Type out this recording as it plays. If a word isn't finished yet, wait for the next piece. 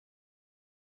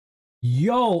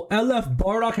Yo, LF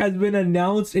Bardock has been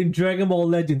announced in Dragon Ball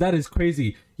Legend. That is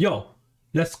crazy. Yo,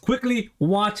 let's quickly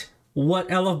watch what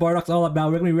LF Bardock's all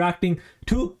about. We're gonna be reacting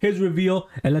to his reveal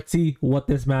and let's see what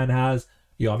this man has.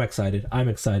 Yo, I'm excited. I'm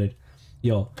excited.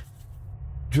 Yo,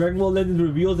 Dragon Ball Legends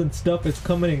reveals and stuff is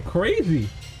coming in crazy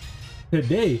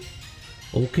today.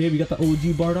 Okay, we got the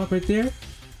OG Bardock right there.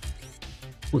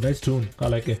 Oh, nice tune. I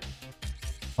like it.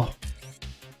 Oh.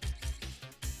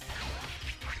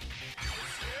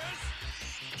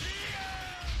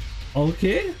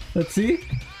 Okay, let's see.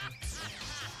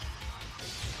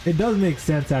 It does make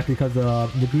sense actually because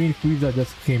the green Frieza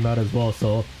just came out as well,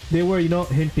 so they were, you know,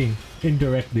 hinting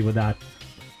indirectly with that.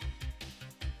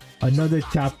 Another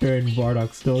chapter in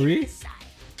Bardock's story.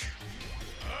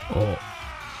 Oh.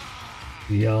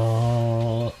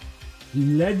 Yo.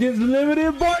 Legends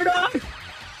Limited Bardock!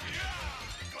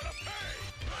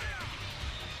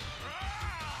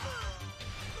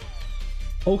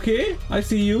 Okay, I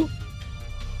see you.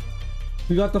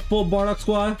 We got the full Bardock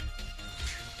squad.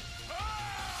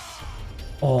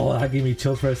 Oh, that gave me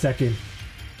chills for a second.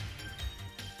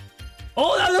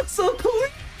 Oh, that looks so cool!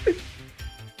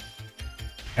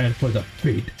 And for the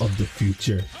fate of the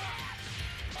future.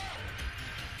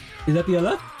 Is that the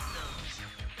LF?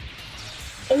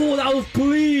 Oh, that was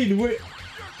clean! Wait.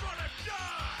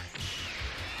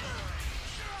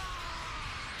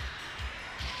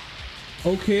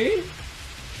 Okay.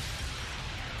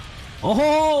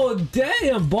 Oh,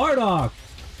 damn, Bardock!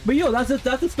 But yo, that's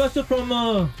a special from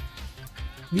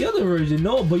the other version.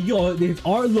 No, but yo, his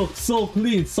art looks so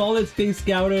clean. Solid State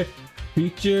Scouter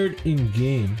featured in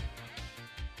game.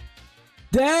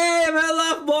 Damn, I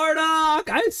love Bardock!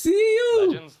 I see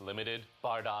you! Legends Limited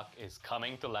Bardock is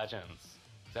coming to Legends.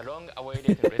 The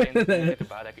long-awaited Legends Limited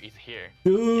Bardock is here.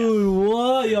 Dude, yes.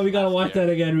 What? Yo, we gotta watch that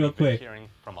again real quick.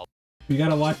 We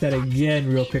gotta watch that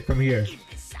again real quick from here.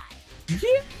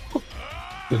 Yeah.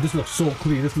 Yo, this looks so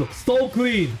clean. This looks so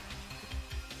clean.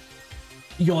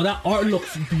 Yo, that art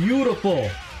looks beautiful.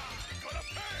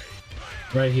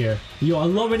 Right here. Yo, I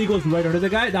love when he goes right under the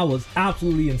guy. That was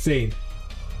absolutely insane.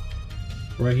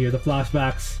 Right here, the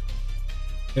flashbacks.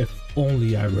 If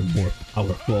only I were more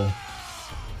powerful.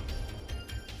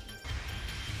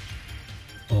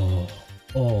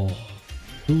 Oh.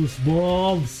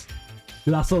 Goosebumps.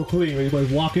 That's so clean. When he was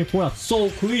walking forward, that's so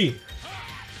clean.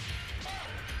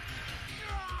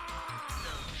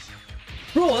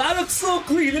 Bro, that looks so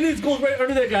clean. It just goes right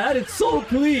under that guy. That is so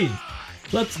clean.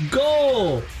 Let's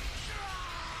go.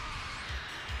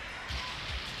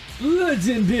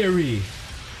 Legendary.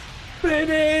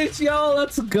 Finish. Yo,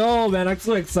 let's go, man. I'm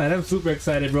so excited. I'm super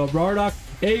excited, bro. Bardock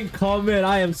ain't coming.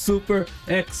 I am super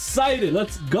excited.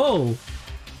 Let's go.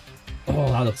 Oh,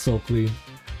 that looks so clean.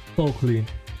 So clean.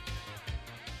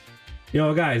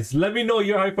 Yo, guys, let me know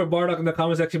your hype for Bardock in the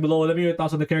comment section below. Let me know your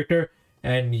thoughts on the character.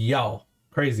 And yo.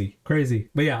 Crazy.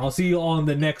 But yeah, I'll see you all in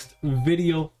the next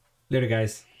video. Later,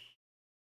 guys.